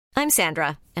I'm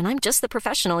Sandra, and I'm just the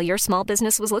professional your small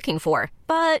business was looking for.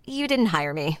 But you didn't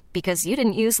hire me because you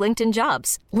didn't use LinkedIn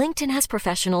Jobs. LinkedIn has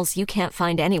professionals you can't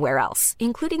find anywhere else,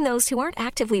 including those who aren't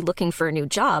actively looking for a new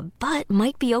job, but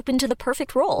might be open to the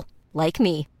perfect role, like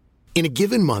me. In a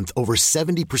given month, over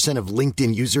 70% of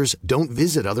LinkedIn users don't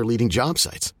visit other leading job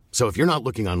sites. So if you're not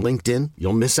looking on LinkedIn,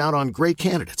 you'll miss out on great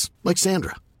candidates like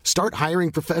Sandra. Start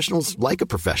hiring professionals like a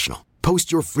professional.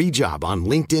 Post your free job on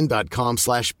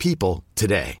linkedin.com/people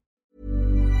today.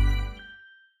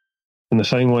 In the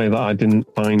same way that I didn't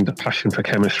find a passion for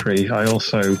chemistry, I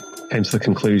also came to the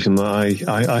conclusion that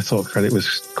I thought credit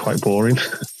was quite boring.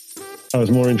 I was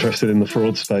more interested in the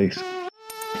fraud space.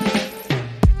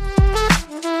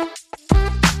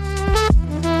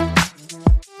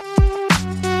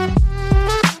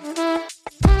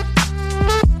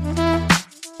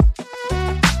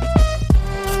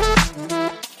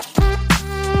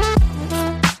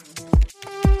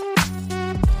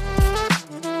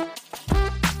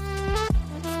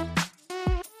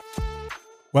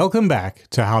 Welcome back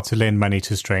to How to Lend Money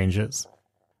to Strangers,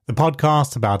 the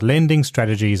podcast about lending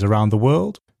strategies around the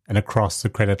world and across the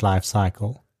credit life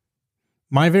cycle.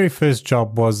 My very first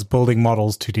job was building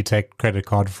models to detect credit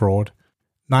card fraud.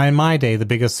 Now, in my day, the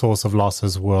biggest source of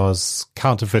losses was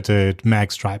counterfeited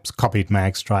mag stripes, copied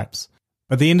mag stripes.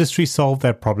 But the industry solved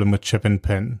that problem with chip and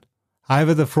pin.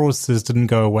 However, the fraudsters didn't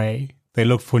go away. They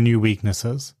looked for new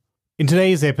weaknesses. In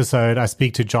today's episode, I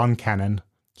speak to John Cannon.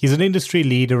 He's an industry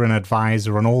leader and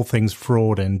advisor on all things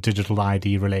fraud and digital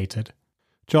ID related.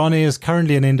 John is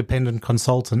currently an independent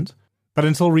consultant, but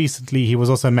until recently he was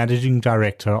also managing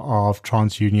director of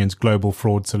TransUnion's Global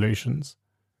Fraud Solutions.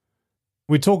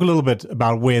 We talk a little bit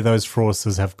about where those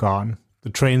fraudsters have gone,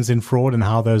 the trends in fraud and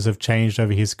how those have changed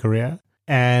over his career,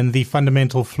 and the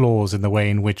fundamental flaws in the way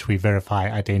in which we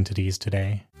verify identities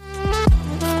today.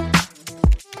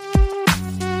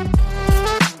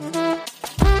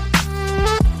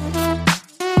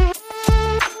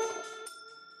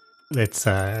 Let's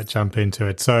jump into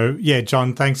it. So, yeah,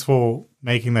 John, thanks for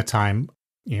making the time.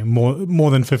 You know,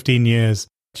 more than 15 years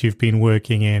you've been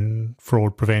working in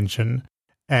fraud prevention.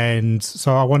 And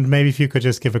so I wonder maybe if you could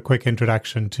just give a quick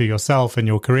introduction to yourself and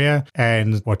your career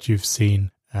and what you've seen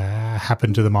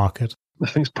happen to the market. I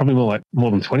think it's probably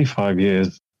more than 25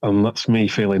 years. And that's me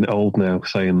feeling old now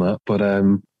saying that. But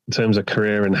in terms of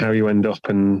career and how you end up,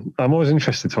 and I'm always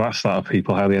interested to ask that of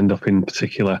people, how they end up in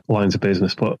particular lines of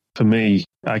business. But for me,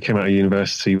 I came out of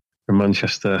university in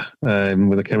Manchester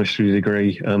with a chemistry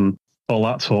degree, and all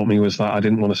that taught me was that I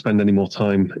didn't want to spend any more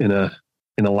time in a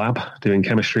lab doing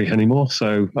chemistry anymore.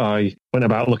 So I went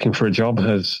about looking for a job,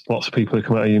 as lots of people who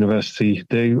come out of university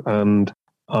do, and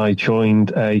I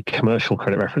joined a commercial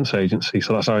credit reference agency.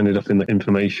 So that's how I ended up in the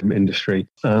information industry,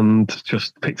 and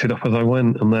just picked it up as I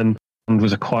went, and then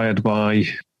was acquired by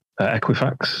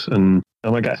Equifax. And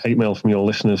I might get hate mail from your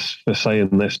listeners for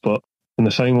saying this, but in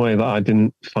the same way that I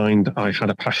didn't find I had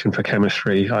a passion for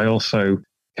chemistry, I also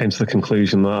came to the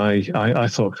conclusion that I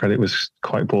thought credit was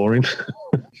quite boring.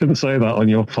 Shouldn't say that on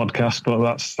your podcast, but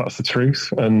that's the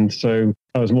truth. And so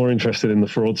I was more interested in the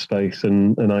fraud space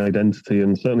and identity.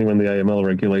 And certainly when the AML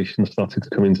regulations started to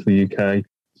come into the UK,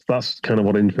 that's kind of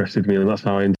what interested me. And that's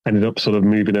how I ended up sort of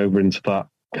moving over into that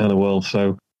kind of world.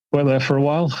 So went there for a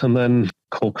while, and then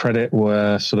Callcredit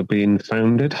were sort of being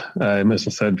founded as the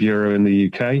third bureau in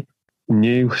the UK,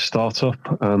 new startup.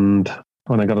 And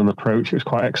when I got an approach, it was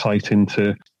quite exciting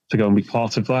to go and be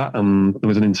part of that. And there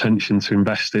was an intention to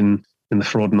invest in the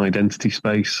fraud and identity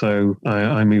space. So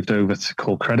I moved over to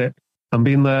Callcredit and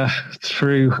been there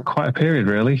through quite a period,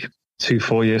 really. 2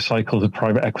 4-year cycles of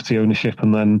private equity ownership,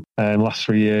 and then last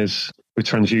 3 years with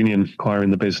TransUnion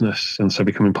acquiring the business, and so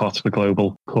becoming part of a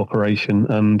global corporation.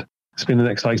 And it's been an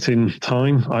exciting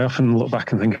time. I often look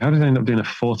back and think, how did I end up doing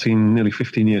a nearly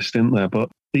 15-year stint there? But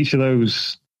each of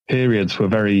those periods were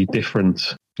very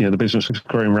different. You know, the business was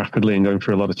growing rapidly and going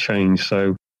through a lot of change.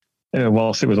 So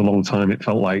whilst it was a long time, it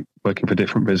felt like working for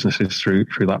different businesses through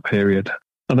that period.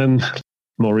 And then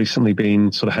more recently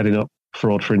been sort of heading up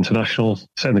fraud for international,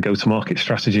 setting the go-to-market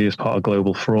strategy as part of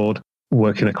global fraud,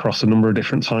 working across a number of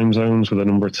different time zones with a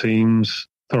number of teams.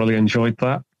 Thoroughly enjoyed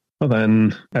that. But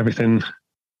then everything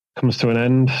comes to an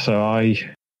end. So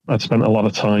I'd spent a lot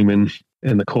of time in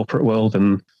the corporate world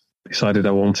and decided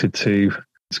I wanted to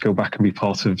go back and be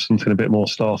part of something a bit more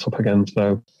startup again.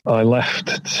 So I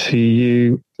left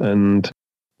TU and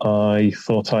I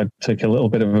thought I'd take a little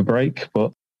bit of a break,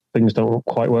 but things don't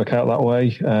quite work out that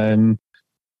way.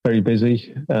 Very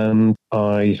busy, and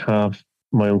I have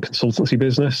my own consultancy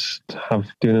business,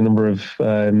 doing a number of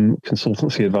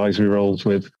consultancy advisory roles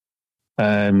with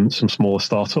some smaller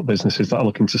startup businesses that are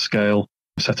looking to scale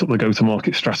set up the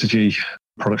go-to-market strategy,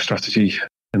 product strategy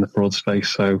in the fraud space.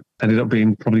 So ended up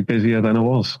being probably busier than I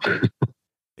was.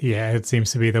 Yeah, it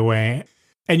seems to be the way.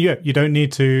 And you don't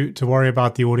need to worry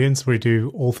about the audience. We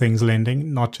do all things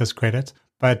lending, not just credit.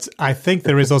 But I think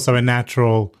there is also a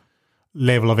natural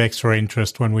level of extra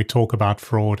interest when we talk about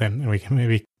fraud, and we can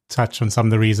maybe touch on some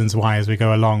of the reasons why as we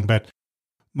go along. But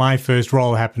my first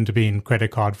role happened to be in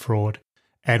credit card fraud.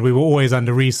 And we were always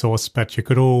under-resourced, but you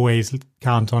could always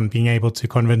count on being able to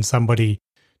convince somebody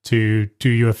to do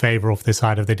you a favor off the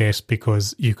side of the desk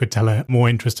because you could tell a more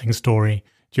interesting story.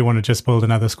 Do you want to just build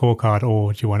another scorecard,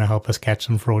 or do you want to help us catch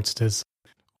some fraudsters?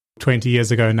 20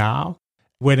 years ago now,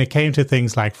 when it came to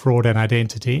things like fraud and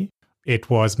identity, it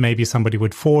was maybe somebody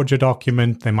would forge a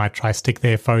document. They might try stick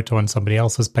their photo on somebody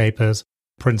else's papers,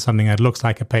 print something that looks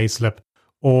like a payslip,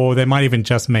 or they might even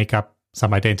just make up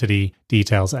some identity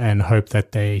details and hope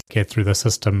that they get through the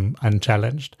system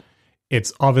unchallenged.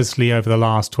 It's obviously over the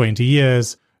last 20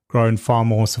 years grown far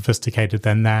more sophisticated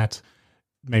than that.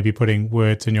 Maybe putting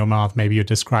words in your mouth, maybe you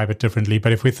describe it differently.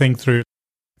 But if we think through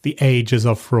the ages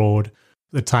of fraud,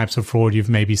 the types of fraud you've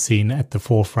maybe seen at the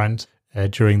forefront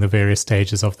during the various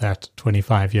stages of that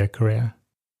 25-year career.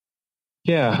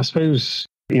 Yeah, I suppose,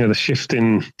 the shift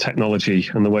in technology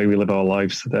and the way we live our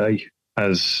lives today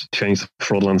has changed the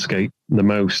fraud landscape the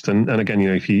most. And again,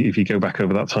 if you go back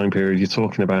over that time period you're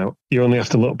talking about, you only have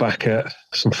to look back at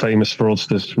some famous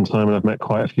fraudsters from time, and I've met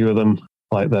quite a few of them,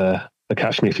 like the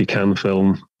Catch Me If You Can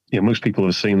film. Most people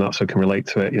have seen that, so can relate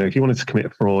to it. If you wanted to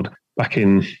commit fraud back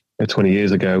in 20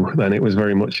 years ago, then it was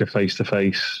very much a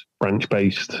face-to-face,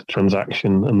 branch-based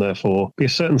transaction, and therefore be a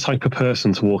certain type of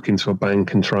person to walk into a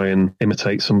bank and try and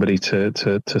imitate somebody to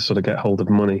sort of get hold of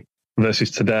money.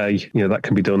 Versus today, that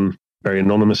can be done very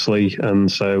anonymously,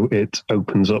 and so it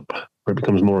opens up, or it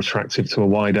becomes more attractive to a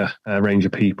wider range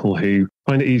of people who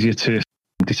find it easier to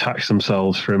detach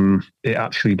themselves from it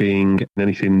actually being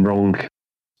anything wrong.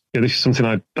 This is something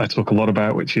I talk a lot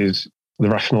about, which is the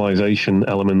rationalization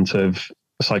element of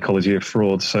the psychology of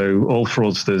fraud. So all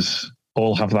fraudsters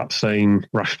all have that same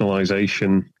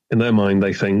rationalization. In their mind,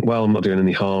 they think, well, I'm not doing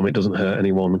any harm, it doesn't hurt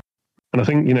anyone. And I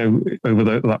think, over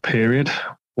that period,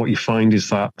 what you find is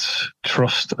that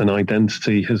trust and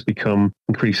identity has become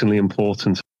increasingly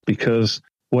important, because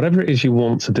whatever it is you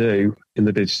want to do in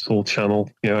the digital channel,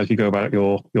 as you go about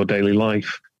your daily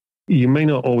life, you may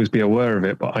not always be aware of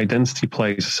it, but identity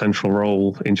plays a central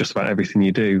role in just about everything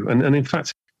you do. And in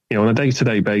fact, on a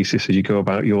day-to-day basis, as you go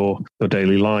about your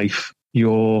daily life,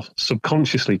 you're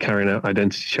subconsciously carrying out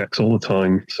identity checks all the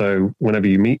time. So whenever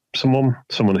you meet someone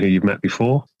who you've met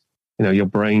before, your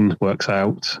brain works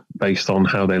out based on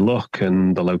how they look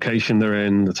and the location they're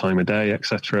in, the time of day,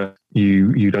 etc.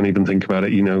 You don't even think about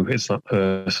it. It's that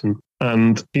person.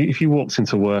 And if you walked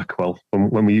into work, well,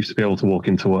 when we used to be able to walk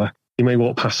into work, you may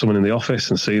walk past someone in the office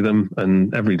and see them,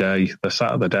 and every day they're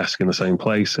sat at the desk in the same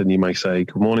place, and you may say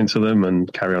good morning to them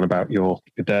and carry on about your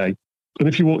day. But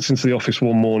if you walked into the office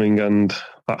one morning and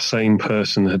that same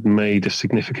person had made a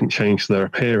significant change to their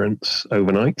appearance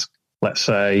overnight, let's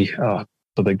say,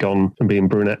 so they'd gone from being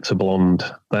brunette to blonde,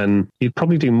 then you'd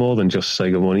probably do more than just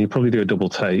say good morning. You'd probably do a double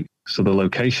take. So the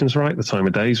location's right, the time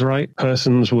of day's right,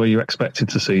 person's where you expected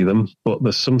to see them, but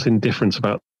there's something different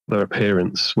about their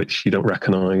appearance which you don't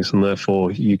recognize, and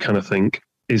therefore you kind of think,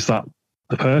 is that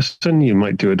the person? You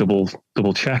might do a double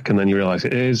check, and then you realize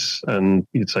it is, and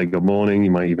you'd say good morning.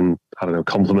 You might even,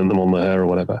 compliment them on the hair or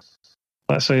whatever.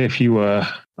 Let's say if you were,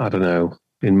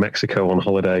 in Mexico on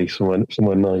holiday,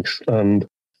 somewhere nice, and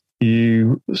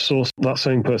you saw that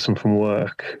same person from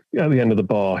work at the end of the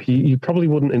bar, you probably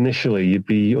wouldn't initially. You'd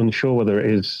be unsure whether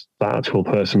it is that actual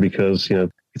person because,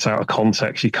 it's out of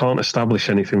context. You can't establish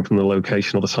anything from the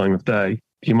location or the time of day.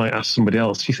 You might ask somebody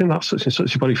else, do you think that's such and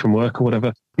such a buddy from work or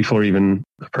whatever, before even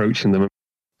approaching them? And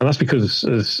that's because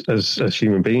as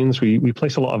human beings, we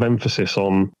place a lot of emphasis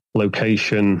on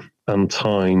location and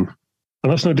time.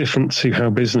 And that's no different to how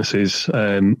businesses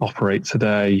operate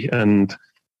today. And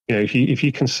if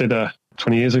you consider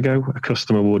 20 years ago, a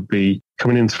customer would be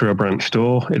coming in through a branch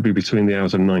door. It'd be between the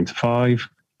hours of 9 to 5,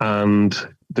 and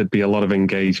there'd be a lot of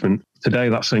engagement. Today,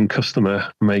 that same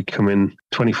customer may come in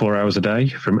 24 hours a day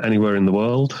from anywhere in the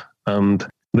world, and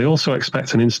they also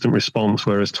expect an instant response,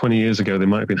 whereas 20 years ago, they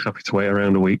might have been happy to wait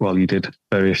around a week while you did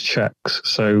various checks.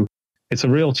 So it's a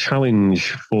real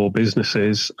challenge for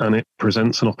businesses, and it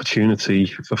presents an opportunity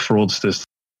for fraudsters.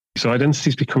 So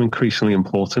identity has become increasingly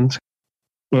important.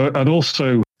 But I'd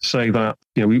also say that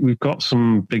we've got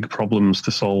some big problems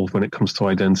to solve when it comes to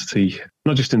identity,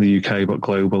 not just in the UK, but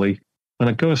globally. And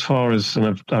I'd go as far as,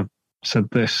 and I've said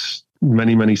this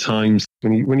many, many times.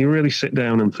 When you really sit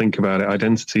down and think about it,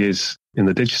 identity is, in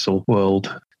the digital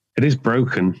world, it is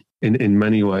broken in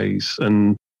many ways.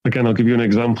 And again, I'll give you an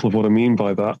example of what I mean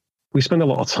by that. We spend a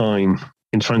lot of time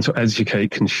in trying to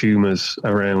educate consumers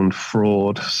around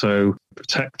fraud. So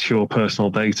protect your personal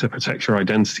data, protect your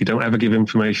identity. Don't ever give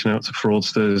information out to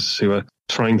fraudsters who are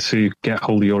trying to get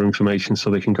hold of your information so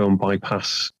they can go and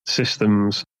bypass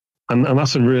systems. And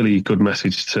that's a really good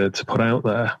message to put out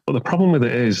there. But the problem with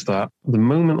it is that the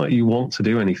moment that you want to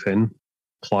do anything,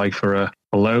 apply for a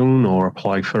loan or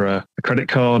apply for a credit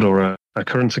card or a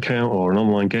current account or an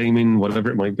online gaming,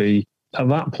 whatever it might be, at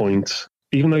that point,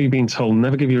 even though you're being told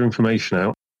never give your information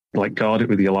out, like guard it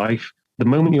with your life, the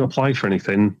moment you apply for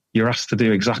anything, you're asked to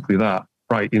do exactly that.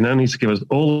 Right, you now need to give us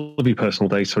all of your personal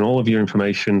data and all of your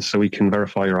information so we can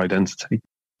verify your identity.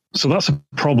 So that's a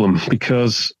problem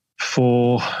because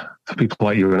for people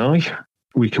like you and I,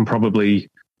 we can probably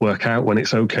work out when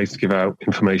it's okay to give out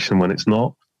information, when it's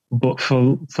not. But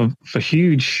for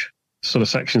huge sort of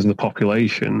sections of the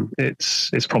population,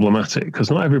 it's problematic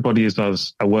because not everybody is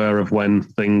as aware of when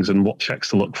things and what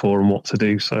checks to look for and what to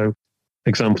do. So,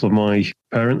 example of my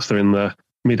parents, they're in their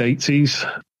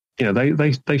mid-80s. You know,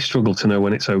 they struggle to know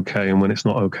when it's okay and when it's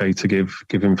not okay to give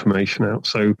information out.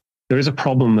 So there is a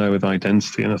problem there with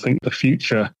identity. And I think the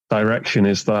future direction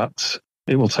is that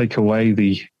it will take away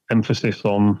the emphasis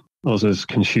on us as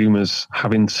consumers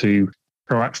having to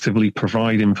proactively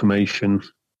provide information,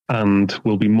 and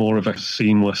will be more of a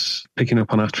seamless picking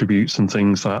up on attributes and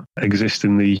things that exist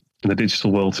in the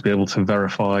digital world to be able to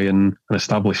verify and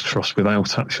establish trust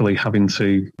without actually having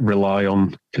to rely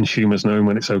on consumers knowing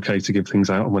when it's okay to give things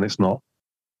out and when it's not.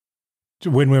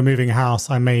 When we were moving house,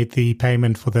 I made the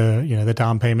payment for the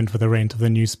down payment for the rent of the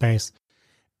new space.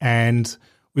 And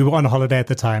we were on holiday at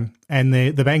the time. And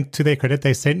the bank, to their credit,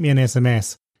 they sent me an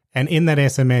SMS. And in that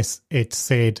SMS, it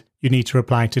said, you need to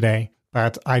reply today.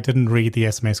 But I didn't read the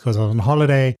SMS because I was on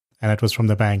holiday and it was from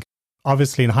the bank.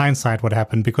 Obviously, in hindsight, what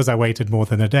happened, because I waited more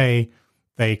than a day,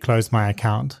 they closed my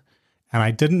account. And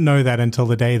I didn't know that until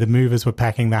the day the movers were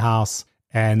packing the house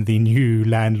and the new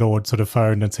landlord sort of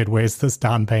phoned and said, where's this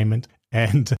down payment?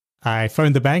 And I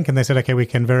phoned the bank and they said, okay, we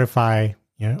can verify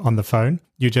on the phone.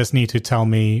 You just need to tell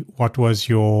me what was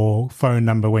your phone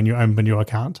number when you opened your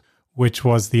account, which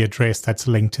was the address that's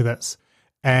linked to this.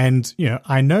 And,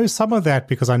 I know some of that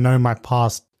because I know my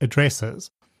past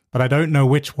addresses, but I don't know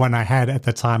which one I had at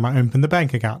the time I opened the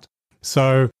bank account.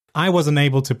 So I wasn't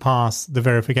able to pass the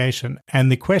verification.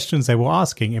 And the questions they were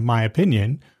asking, in my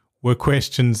opinion, were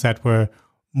questions that were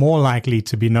more likely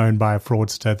to be known by a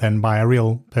fraudster than by a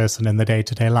real person in the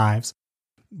day-to-day lives.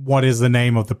 What is the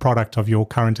name of the product of your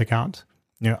current account?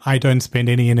 I don't spend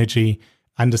any energy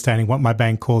understanding what my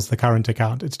bank calls the current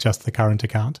account. It's just the current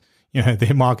account.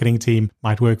 Their marketing team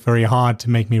might work very hard to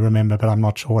make me remember, but I'm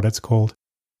not sure what it's called.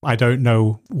 I don't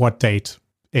know what date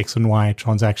X and Y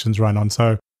transactions run on.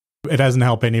 So it doesn't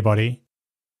help anybody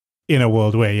in a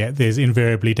world where, there's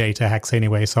invariably data hacks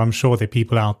anyway. So I'm sure there are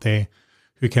people out there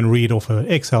who can read off an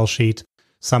Excel sheet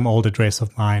some old address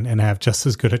of mine and have just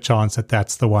as good a chance that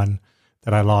that's the one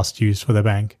that I last used for the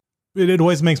bank. It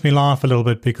always makes me laugh a little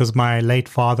bit because my late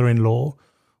father-in-law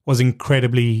was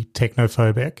incredibly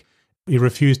technophobic. He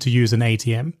refused to use an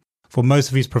ATM. For most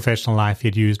of his professional life, he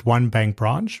had used one bank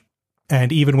branch.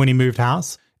 And even when he moved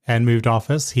house and moved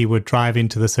office, he would drive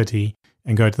into the city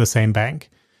and go to the same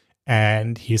bank.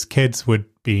 And his kids would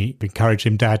encourage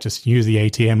him, Dad, just use the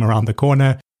ATM around the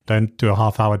corner. Don't do a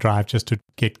half-hour drive just to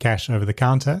get cash over the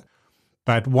counter.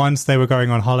 But once they were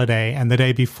going on holiday, and the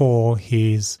day before,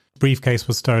 his briefcase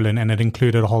was stolen and it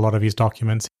included a whole lot of his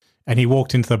documents. And he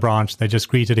walked into the branch, they just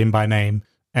greeted him by name,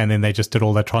 and then they just did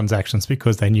all their transactions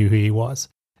because they knew who he was.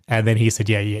 And then he said,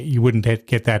 yeah, you wouldn't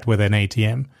get that with an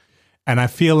ATM. And I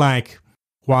feel like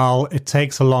while it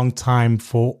takes a long time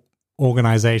for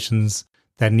organizations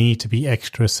that need to be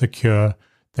extra secure,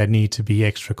 that need to be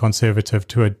extra conservative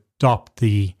to adopt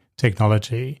the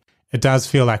technology, it does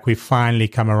feel like we've finally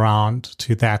come around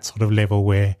to that sort of level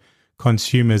where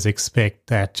consumers expect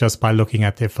that just by looking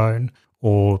at their phone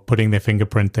or putting their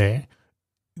fingerprint there,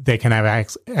 they can have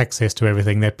access to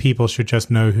everything, that people should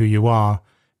just know who you are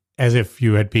as if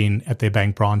you had been at their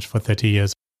bank branch for 30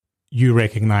 years. You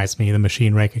recognize me, the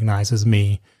machine recognizes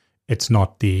me. It's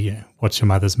not the, what's your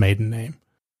mother's maiden name?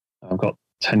 I've got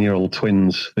 10-year-old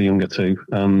twins, the younger two.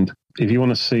 And if you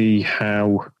want to see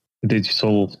how the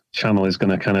digital channel is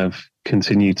going to kind of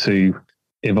continue to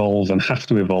evolve and have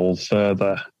to evolve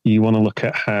further, you want to look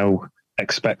at how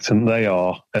expectant they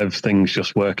are of things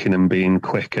just working and being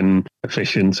quick and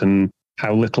efficient, and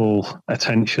how little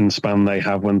attention span they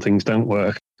have when things don't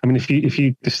work. I mean, if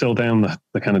you distill down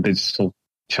the kind of digital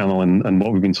channel and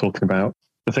what we've been talking about,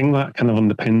 the thing that kind of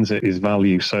underpins it is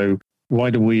value. So why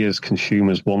do we as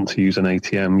consumers want to use an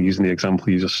ATM, using the example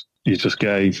you just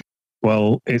gave?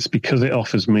 Well, it's because it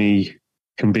offers me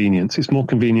convenience. It's more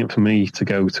convenient for me to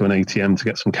go to an ATM to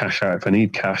get some cash out if I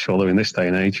need cash, although in this day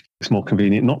and age, it's more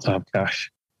convenient not to have cash.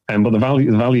 But the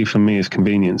value for me is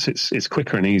convenience. It's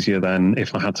quicker and easier than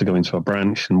if I had to go into a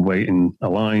branch and wait in a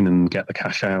line and get the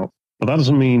cash out. But that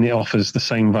doesn't mean it offers the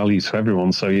same value to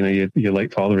everyone. So, your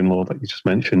late father-in-law that you just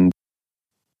mentioned,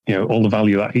 all the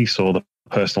value that he saw, the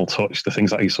personal touch, the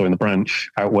things that he saw in the branch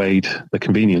outweighed the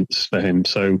convenience for him.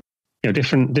 So,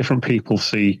 different people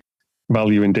see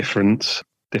value in different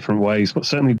ways. But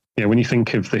certainly, when you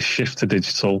think of this shift to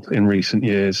digital in recent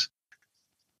years,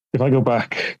 if I go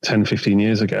back 10, 15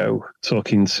 years ago,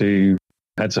 talking to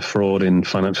heads of fraud in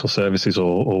financial services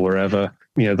or wherever,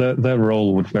 their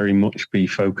role would very much be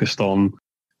focused on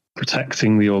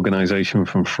protecting the organization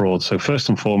from fraud. So first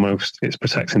and foremost, it's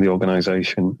protecting the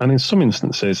organization. And in some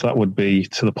instances, that would be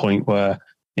to the point where,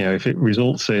 if it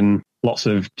results in lots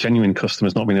of genuine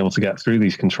customers not being able to get through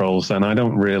these controls, then I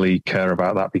don't really care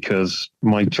about that because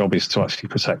my job is to actually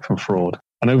protect from fraud.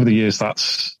 And over the years,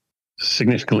 that's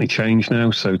significantly changed now.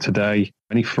 So today,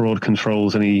 any fraud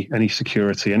controls, any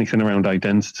security, anything around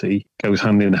identity goes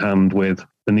hand in hand with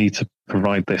the need to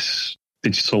provide this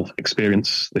digital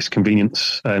experience, this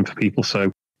convenience for people.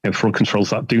 So fraud controls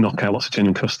that do knock out lots of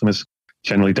genuine customers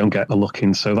generally don't get a look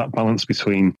in. So that balance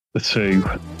between the two.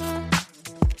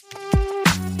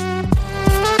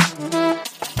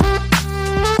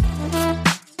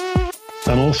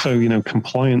 And also,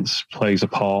 compliance plays a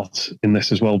part in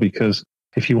this as well, because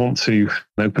if you want to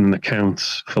open an account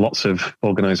for lots of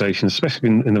organizations, especially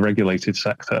in the regulated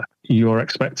sector, you're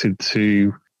expected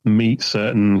to meet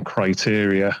certain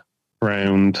criteria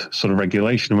around sort of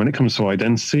regulation. And when it comes to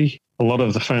identity, a lot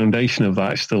of the foundation of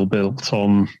that is still built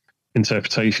on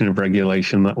interpretation of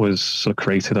regulation that was sort of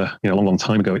created a long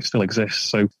time ago. It still exists.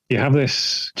 So you have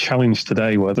this challenge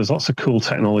today where there's lots of cool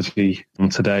technology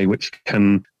today which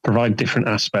can provide different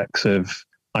aspects of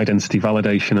identity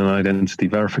validation and identity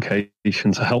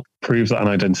verification to help prove that an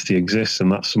identity exists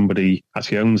and that somebody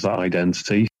actually owns that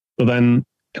identity. But then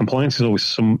compliance is always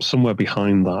somewhere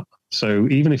behind that. So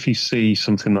even if you see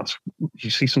some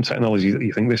technology that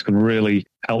you think this could really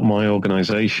help my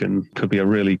organization, could be a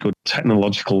really good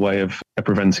technological way of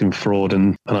preventing fraud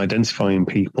and identifying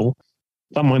people,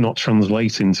 that might not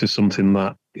translate into something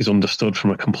that is understood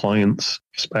from a compliance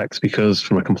aspect, because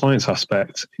from a compliance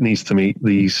aspect, it needs to meet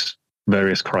these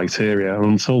various criteria. And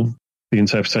until the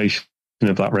interpretation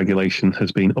of that regulation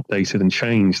has been updated and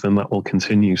changed, then that will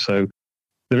continue. So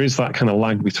there is that kind of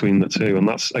lag between the two. And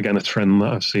that's, again, a trend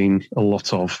that I've seen a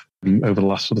lot of over the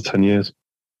last sort of 10 years.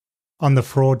 On the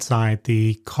fraud side,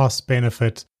 the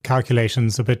cost-benefit calculation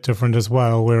is a bit different as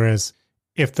well, whereas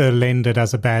if the lender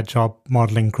does a bad job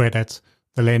modeling credit,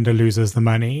 the lender loses the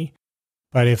money.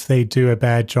 But if they do a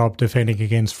bad job defending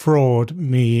against fraud,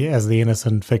 me as the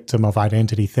innocent victim of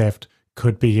identity theft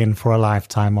could be in for a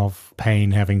lifetime of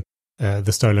pain, having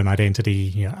the stolen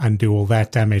identity, undo all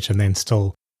that damage and then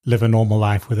still live a normal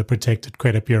life with a protected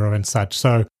credit bureau and such.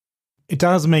 So it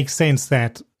does make sense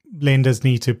that lenders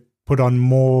need to put on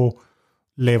more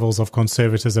levels of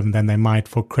conservatism than they might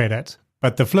for credit.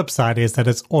 But the flip side is that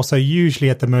it's also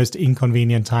usually at the most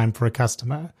inconvenient time for a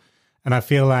customer. And I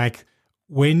feel like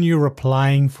when you're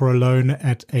applying for a loan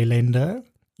at a lender,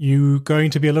 you're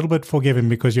going to be a little bit forgiving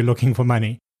because you're looking for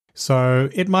money. So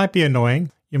it might be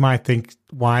annoying. You might think,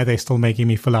 why are they still making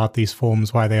me fill out these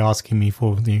forms? Why are they asking me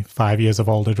for the 5 years of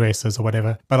old addresses or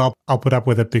whatever? But I'll put up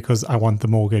with it because I want the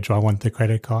mortgage or I want the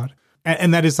credit card.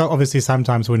 And that is obviously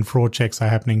sometimes when fraud checks are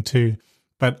happening too.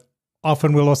 But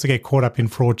often we'll also get caught up in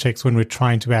fraud checks when we're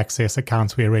trying to access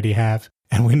accounts we already have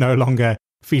and we're no longer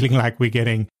feeling like we're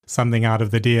getting something out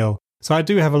of the deal. So I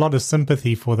do have a lot of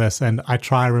sympathy for this, and I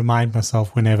try to remind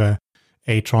myself whenever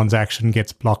a transaction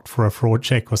gets blocked for a fraud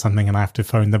check or something and I have to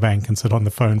phone the bank and sit on the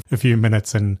phone for a few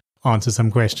minutes and answer some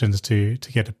questions to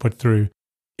get it put through.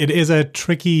 It is a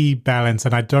tricky balance,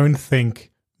 and I don't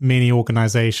think many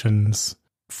organizations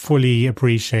fully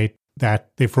appreciate that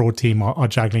their fraud team are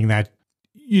juggling that.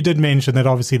 You did mention that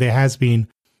obviously there has been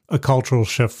a cultural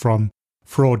shift from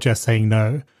fraud just saying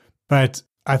no, but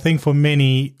I think for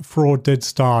many, fraud did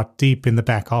start deep in the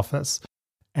back office.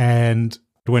 And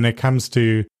when it comes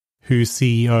to who's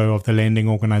CEO of the lending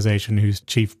organization, who's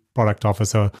chief product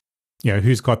officer,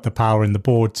 who's got the power in the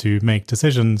board to make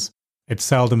decisions, it's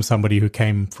seldom somebody who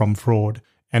came from fraud.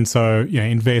 And so,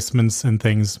 investments and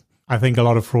things, I think a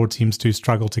lot of fraud teams do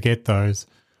struggle to get those.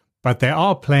 But they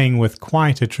are playing with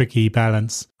quite a tricky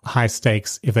balance, high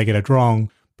stakes if they get it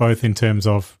wrong, both in terms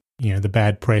of the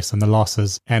bad press and the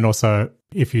losses. And also,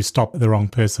 if you stop the wrong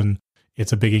person,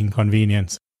 it's a big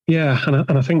inconvenience. Yeah,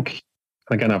 and I think,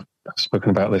 again, I've spoken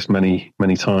about this many,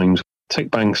 many times. Take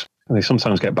banks, they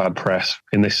sometimes get bad press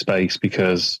in this space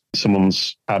because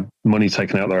someone's had money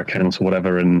taken out of their account or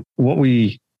whatever. And what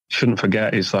we shouldn't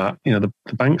forget is that, the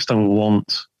banks don't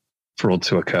want fraud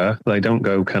to occur. They don't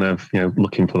go kind of,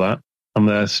 looking for that. And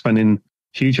they're spending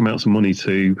huge amounts of money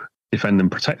to defend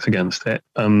and protect against it,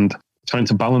 and trying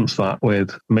to balance that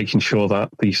with making sure that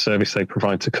the service they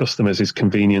provide to customers is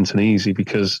convenient and easy,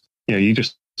 because you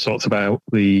just talked about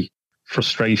the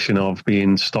frustration of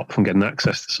being stopped from getting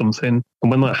access to something,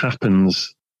 and when that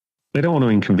happens, they don't want to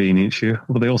inconvenience you,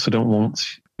 but they also don't want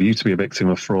you to be a victim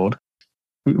of fraud.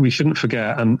 We shouldn't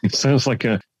forget, and it sounds like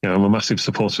I'm a massive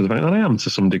supporter of the bank, and I am to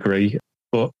some degree.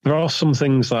 But there are some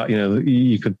things that,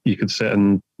 you could sit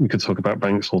and we could talk about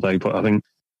banks all day, but I think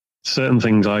certain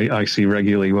things I see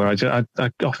regularly where I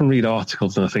often read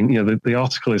articles and I think, the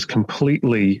article is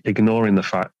completely ignoring the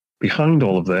fact behind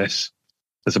all of this,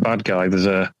 there's a bad guy, there's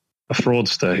a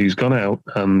fraudster who's gone out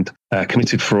and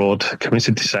committed fraud,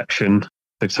 committed deception,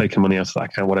 they've taken money out of that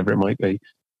account, whatever it might be.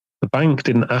 The bank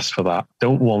didn't ask for that,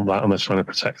 don't want that, and they're trying to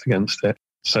protect against it.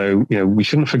 So, we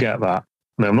shouldn't forget that.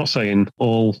 Now, I'm not saying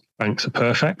all banks are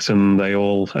perfect and they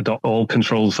all adopt all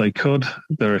controls they could.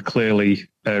 There are clearly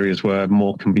areas where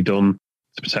more can be done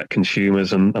to protect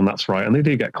consumers, and that's right. And they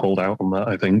do get called out on that,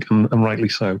 I think, and rightly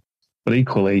so. But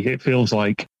equally, it feels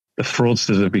like the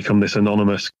fraudsters have become this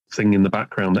anonymous thing in the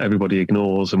background that everybody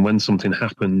ignores. And when something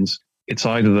happens, it's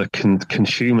either the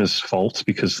consumer's fault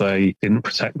because they didn't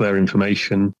protect their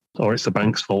information, or it's the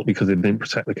bank's fault because they didn't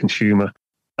protect the consumer.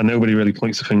 And nobody really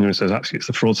points the finger and says, actually, it's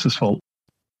the fraudster's fault.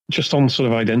 Just on sort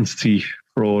of identity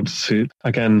fraud, to,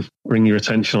 again, bring your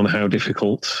attention on how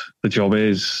difficult the job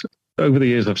is. Over the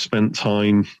years, I've spent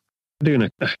time doing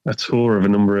a tour of a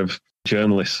number of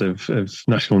journalists of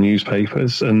national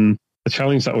newspapers. And the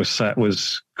challenge that was set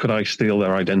was, could I steal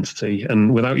their identity?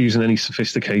 And without using any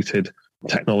sophisticated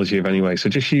technology of any way. So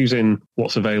just using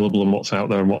what's available and what's out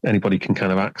there and what anybody can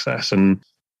kind of access. And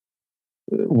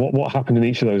what happened in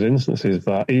each of those instances is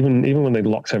that even when they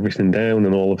locked everything down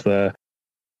and all of their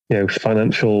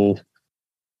financial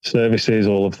services,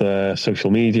 all of their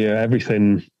social media,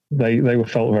 everything, they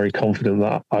felt very confident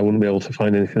that I wouldn't be able to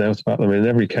find anything else about them. In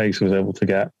every case, I was able to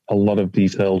get a lot of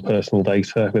detailed personal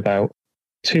data without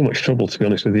too much trouble, to be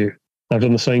honest with you. I've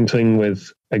done the same thing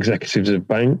with executives of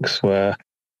banks, where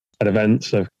at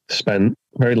events I've spent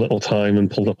very little time and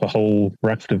pulled up a whole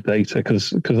raft of data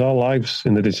because our lives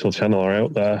in the digital channel are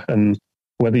out there. And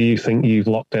whether you think you've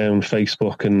locked down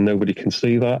Facebook and nobody can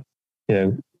see that,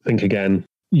 think again.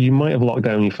 You might have locked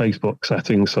down your Facebook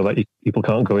settings so that people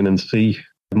can't go in and see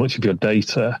much of your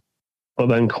data, but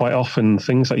then quite often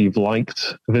things that you've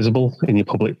liked are visible in your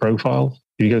public profile.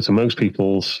 If you go to most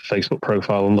people's Facebook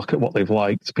profile and look at what they've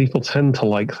liked, people tend to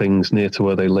like things near to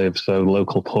where they live, so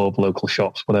local pub, local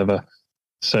shops, whatever.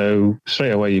 So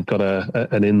straight away you've got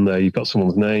an in there, you've got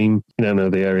someone's name, you now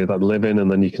know the area that they live in,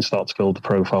 and then you can start to build the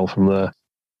profile from there.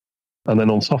 And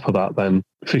then on top of that, then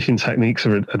phishing techniques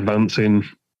are advancing.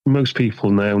 Most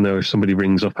people now know if somebody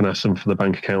rings up and asks them for the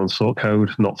bank account and sort code,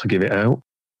 not to give it out.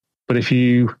 But if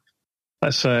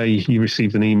let's say you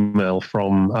received an email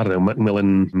from, I don't know,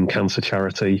 Macmillan Cancer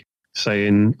Charity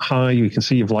saying, hi, we can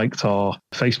see you've liked our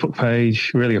Facebook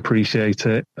page, really appreciate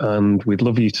it, and we'd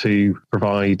love you to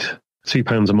provide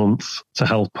 £2 a month to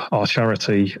help our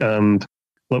charity. And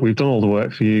look, we've done all the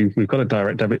work for you. We've got a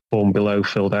direct debit form below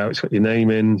filled out. It's got your name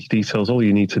in, your details. All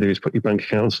you need to do is put your bank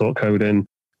account and sort code in.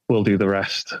 We'll do the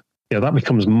rest. That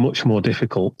becomes much more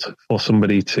difficult for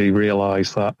somebody to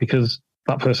realise that, because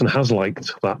that person has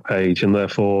liked that page, and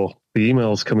therefore the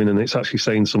emails come in and it's actually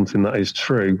saying something that is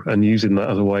true and using that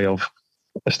as a way of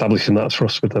establishing that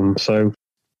trust with them. So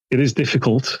it is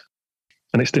difficult,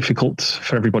 and it's difficult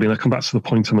for everybody. And I come back to the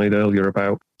point I made earlier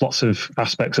about lots of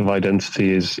aspects of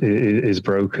identity is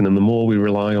broken, and the more we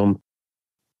rely on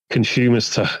consumers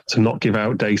to not give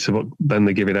out data, but then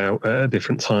they give it out at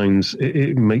different times,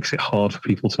 it makes it hard for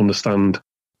people to understand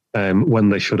when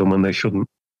they should and when they shouldn't.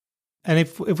 And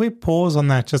if we pause on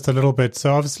that just a little bit,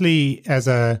 so obviously as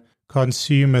a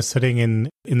consumer sitting in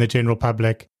the general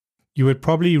public, you would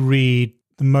probably read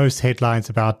the most headlines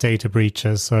about data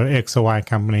breaches. So X or Y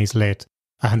companies let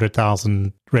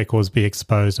 100,000 records be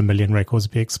exposed, 1 million records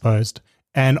be exposed.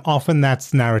 And often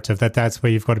that's narrative, that's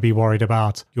where you've got to be worried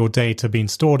about your data being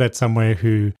stored at somewhere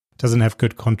who doesn't have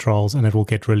good controls and it will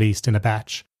get released in a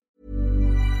batch.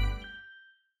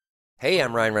 Hey,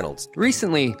 I'm Ryan Reynolds.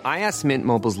 Recently, I asked Mint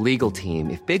Mobile's legal team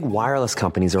if big wireless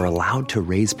companies are allowed to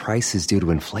raise prices due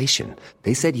to inflation.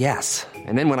 They said yes.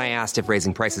 And then when I asked if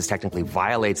raising prices technically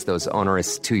violates those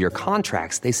onerous 2-year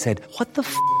contracts, they said, "What the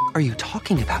f*** are you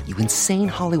talking about, you insane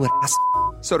Hollywood ass?"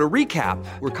 So to recap,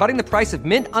 we're cutting the price of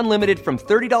Mint Unlimited from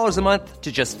 $30 a month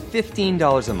to just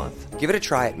 $15 a month. Give it a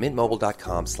try at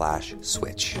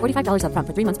mintmobile.com/switch. $45 up front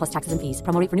for 3 months plus taxes and fees.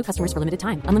 Promo rate for new customers for limited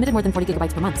time. Unlimited more than 40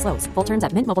 gigabytes per month. Slows full terms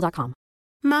at mintmobile.com.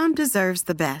 Mom deserves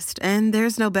the best, and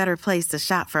there's no better place to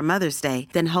shop for Mother's Day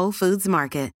than Whole Foods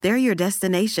Market. They're your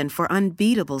destination for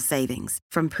unbeatable savings,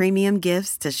 from premium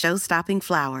gifts to show-stopping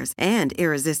flowers and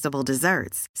irresistible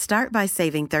desserts. Start by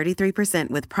saving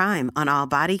 33% with Prime on all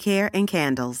body care and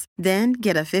candles. Then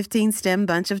get a 15-stem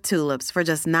bunch of tulips for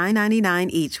just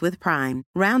 $9.99 each with Prime.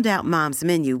 Round out Mom's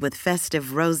menu with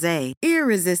festive rosé,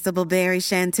 irresistible berry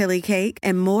chantilly cake,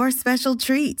 and more special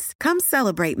treats. Come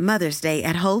celebrate Mother's Day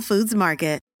at Whole Foods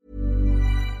Market.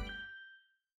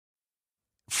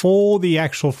 For the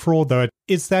actual fraud, though,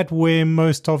 is that where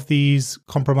most of these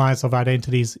compromise of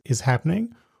identities is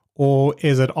happening? Or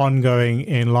is it ongoing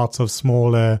in lots of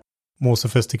smaller, more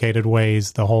sophisticated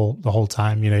ways the whole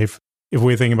time? You know, if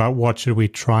we're thinking about what should we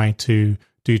try to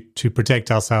do to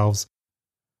protect ourselves?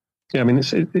 Yeah, I mean,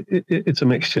 it's a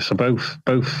mixture. So both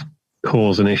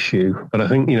cause an issue. But I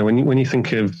think, you know, when you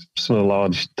think of some of the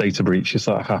large data breaches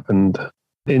that have happened,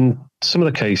 in some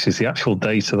of the cases, the actual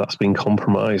data that's been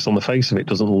compromised, on the face of it,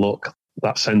 doesn't look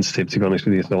that sensitive, to be honest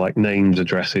with you. So like names,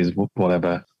 addresses,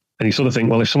 whatever. And you sort of think,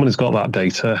 well, if someone has got that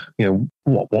data, you know,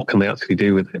 what can they actually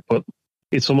do with it? But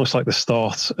it's almost like the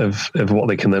start of what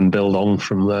they can then build on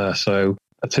from there. So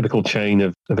a typical chain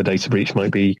of a data breach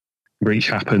might be, breach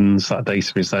happens, that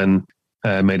data is then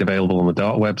made available on the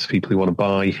dark web to people who want to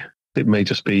buy. It may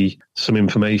just be some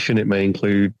information. It may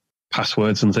include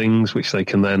passwords and things, which they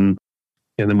can then,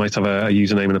 you know, they might have a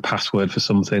username and a password for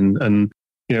something. And,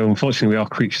 you know, unfortunately, we are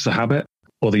creatures of habit.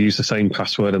 Or they use the same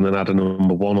password and then add a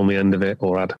number 1 on the end of it,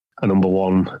 or add a number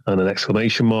 1 and an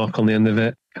exclamation mark on the end of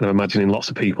it. Kind of imagining lots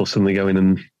of people suddenly going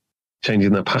and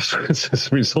changing their passwords as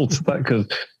a result of that, because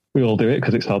we all do it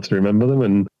because it's hard to remember them.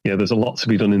 And yeah, there's a lot to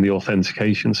be done in the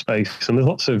authentication space. And there's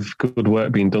lots of good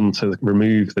work being done to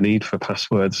remove the need for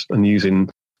passwords and using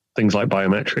things like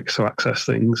biometrics to access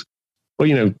things. But,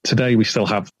 you know, today we still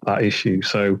have that issue.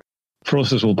 So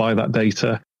fraudsters will buy that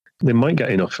data. They might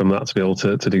get enough from that to be able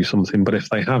to do something. But if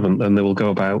they haven't, then they will go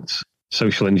about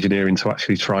social engineering to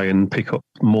actually try and pick up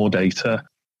more data.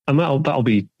 And that'll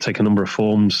take a number of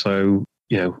forms. So,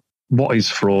 you know, what is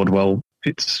fraud? Well,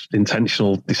 it's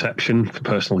intentional deception for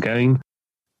personal gain.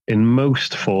 In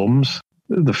most forms,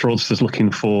 the fraudster's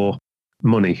looking for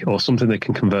money or something they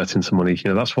can convert into money.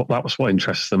 You know, that was what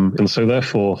interests them. And so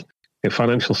therefore, if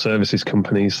financial services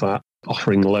companies that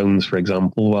offering loans, for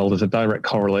example, well, there's a direct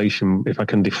correlation. If I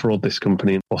can defraud this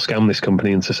company or scam this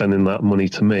company into sending that money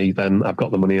to me, then I've got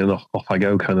the money and off I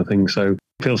go, kind of thing. So it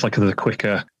feels like there's a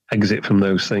quicker exit from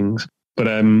those things. But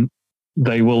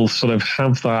they will sort of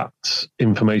have that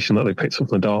information that they picked up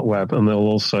from the dark web, and they'll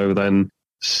also then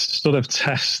sort of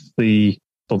test the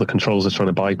controls they're trying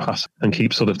to bypass and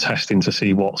keep sort of testing to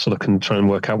see what sort of can try and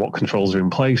work out what controls are in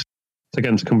place.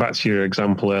 Again, to come back to your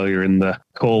example earlier in the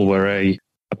call where a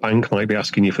bank might be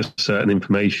asking you for certain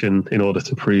information in order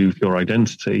to prove your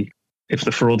identity. If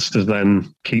the fraudster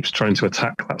then keeps trying to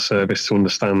attack that service to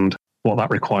understand what that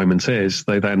requirement is,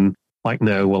 they then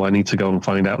no, well, I need to go and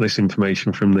find out this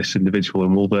information from this individual,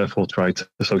 and will therefore try to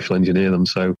social engineer them.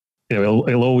 So, you know,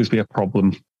 it'll always be a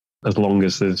problem as long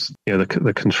as there's, you know,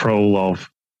 the control of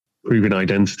proving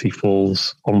identity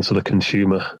falls onto the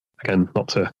consumer. Again, not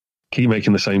to keep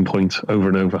making the same point over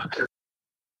and over.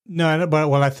 No,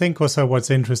 but I think also what's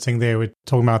interesting there, we're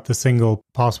talking about the single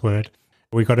password.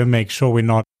 We've got to make sure we're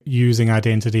not using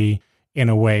identity in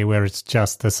a way where it's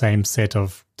just the same set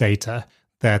of data,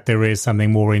 that there is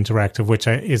something more interactive, which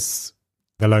is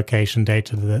the location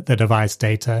data, the device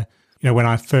data. You know, when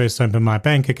I first opened my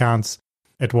bank accounts,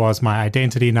 it was my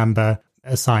identity number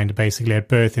assigned basically at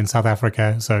birth in South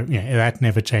Africa. So, you know, that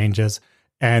never changes.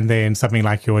 And then something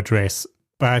like your address.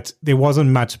 But there wasn't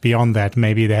much beyond that.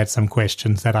 Maybe they had some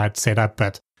questions that I'd set up,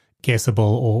 but guessable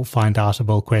or find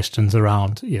outable questions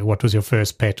around, you know, what was your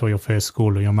first pet or your first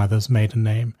school or your mother's maiden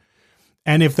name.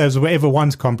 And if those were ever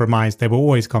once compromised, they were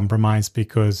always compromised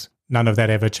because none of that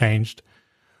ever changed.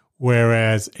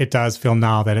 Whereas it does feel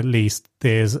now that at least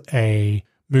there's a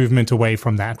movement away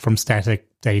from that, from static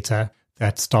data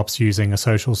that stops using a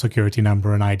social security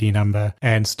number, an ID number,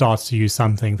 and starts to use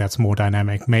something that's more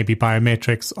dynamic. Maybe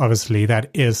biometrics, obviously,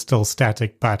 that is still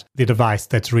static, but the device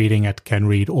that's reading it can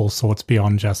read all sorts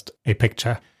beyond just a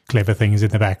picture. clever things in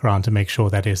the background to make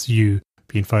sure that it's you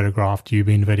being photographed, you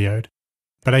being videoed.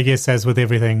 But I guess as with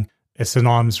everything, it's an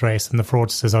arms race and the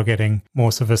fraudsters are getting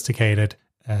more sophisticated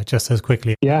just as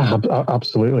quickly. Yeah,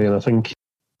 absolutely. And I think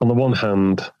on the one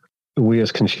hand, we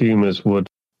as consumers would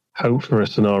hope for a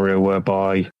scenario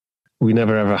whereby we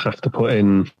never ever have to put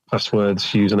in passwords,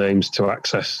 usernames to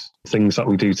access things that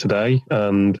we do today.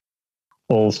 And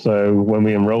also when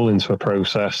we enroll into a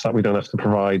process that we don't have to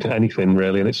provide anything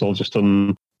really, and it's all just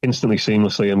done instantly,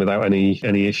 seamlessly and without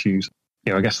any issues.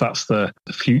 I guess that's the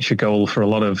future goal for a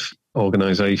lot of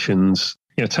organizations.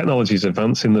 Technology is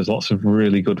advancing. There's lots of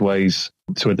really good ways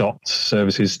to adopt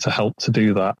services to help to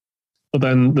do that. But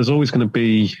then there's always going to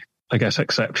be, I guess,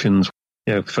 exceptions.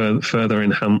 Further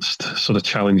enhanced sort of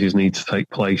challenges need to take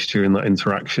place during that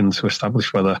interaction to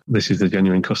establish whether this is the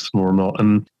genuine customer or not.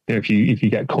 And if you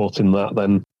get caught in that,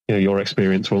 then your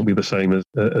experience won't be the same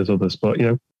as others. But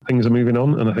things are moving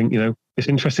on, and I think it's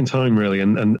an interesting time really.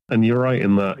 And you're right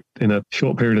in that in a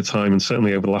short period of time, and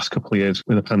certainly over the last couple of years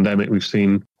with the pandemic, we've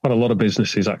seen quite a lot of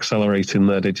businesses accelerating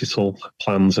their digital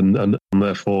plans, and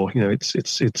therefore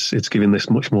it's giving this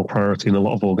much more priority in a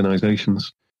lot of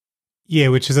organisations. Yeah,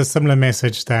 which is a similar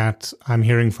message that I'm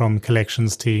hearing from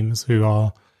collections teams who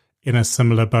are in a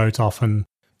similar boat often.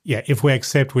 Yeah, if we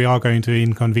accept we are going to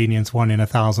inconvenience 1 in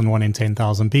 1,000, 1 in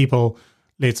 10,000 people,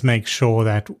 let's make sure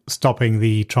that stopping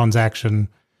the transaction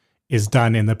is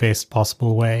done in the best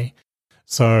possible way.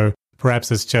 So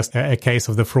perhaps it's just a case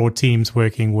of the fraud teams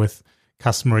working with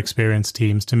customer experience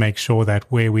teams to make sure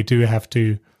that where we do have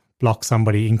to block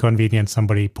somebody, inconvenience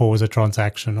somebody, pause a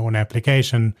transaction or an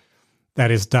application,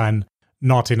 that is done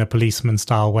not in a policeman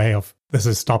style way of this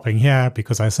is stopping here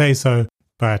because I say so,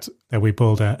 but that we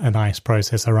build a nice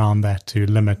process around that to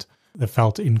limit the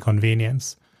felt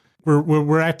inconvenience.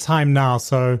 We're at time now,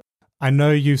 so I know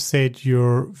you've said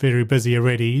you're very busy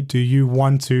already. Do you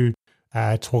want to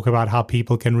talk about how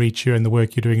people can reach you and the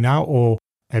work you're doing now, or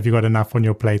have you got enough on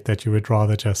your plate that you would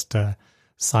rather just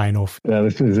sign off? Yeah,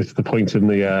 this is the point in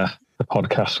the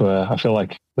podcast where I feel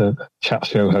like the chat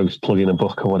show host plugging a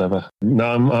book or whatever. No,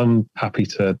 I'm happy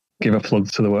to give a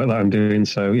plug to the work that I'm doing.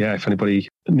 So yeah, if anybody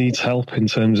needs help in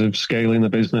terms of scaling the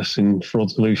business in fraud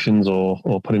solutions or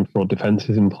putting fraud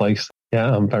defenses in place,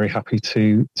 yeah, I'm very happy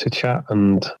to chat.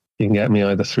 And you can get me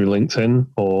either through LinkedIn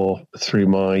or through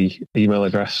my email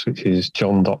address, which is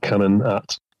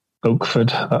john.cannon@Oakford.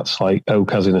 That's like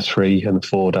oak as in a tree and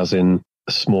ford as in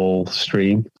a small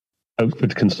stream.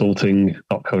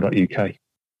 oakfordconsulting.co.uk.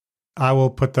 I will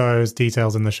put those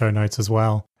details in the show notes as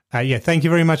well. Thank you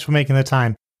very much for making the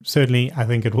time. Certainly, I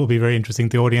think it will be very interesting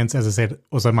to the audience. As I said,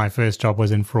 also my first job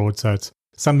was in fraud, so it's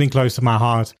something close to my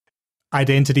heart.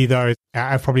 Identity, though,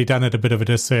 I've probably done it a bit of a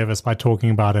disservice by talking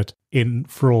about it in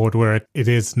fraud, where it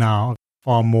is now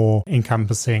far more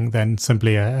encompassing than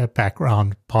simply a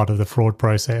background part of the fraud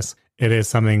process. It is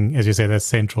something, as you say, that's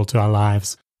central to our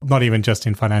lives, not even just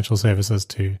in financial services,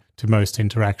 to most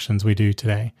interactions we do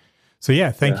today. So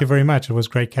thank you very much. It was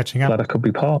great catching up. Glad I could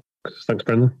be part. Thanks,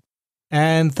 Brendan.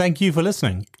 And thank you for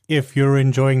listening. If you're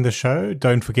enjoying the show,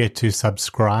 don't forget to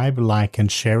subscribe, like,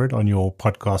 and share it on your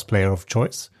podcast player of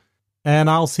choice. And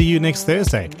I'll see you next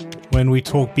Thursday when we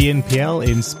talk BNPL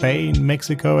in Spain,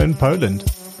 Mexico, and Poland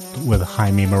with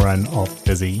Jaime Moran of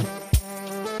Busy.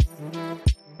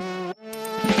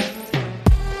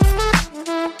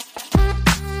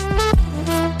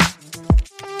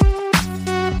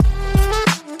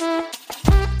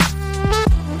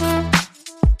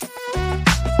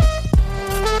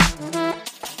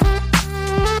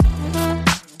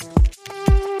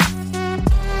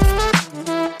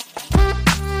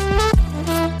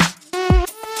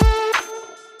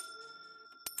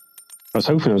 I was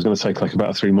hoping I was going to take like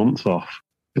about 3 months off,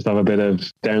 just have a bit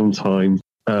of downtime.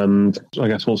 And I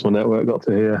guess once my network got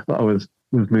to hear that I was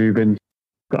moving,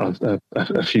 got a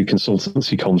few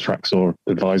consultancy contracts or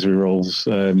advisory roles.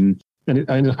 And I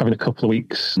ended up having a couple of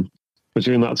weeks. But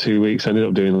during that 2 weeks, I ended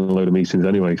up doing a load of meetings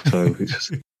anyway. So it's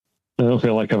just, I don't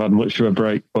feel like I've had much of a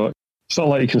break. But it's not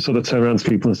like you can sort of turn around to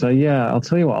people and say, yeah, I'll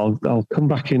tell you what, I'll come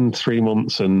back in 3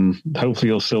 months and hopefully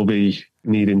you'll still be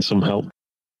needing some help.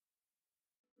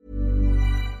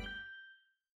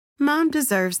 Mom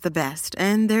deserves the best,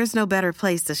 and there's no better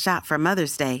place to shop for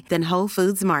Mother's Day than Whole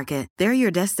Foods Market. They're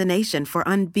your destination for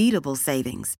unbeatable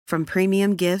savings, from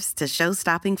premium gifts to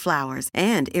show-stopping flowers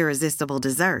and irresistible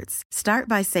desserts. Start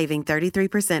by saving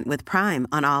 33% with Prime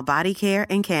on all body care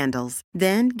and candles.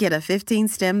 Then get a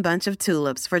 15-stem bunch of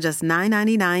tulips for just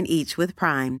 $9.99 each with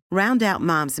Prime. Round out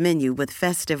Mom's menu with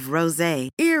festive rosé,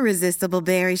 irresistible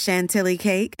berry chantilly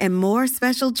cake, and more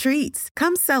special treats.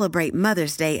 Come celebrate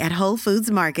Mother's Day at Whole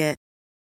Foods Market.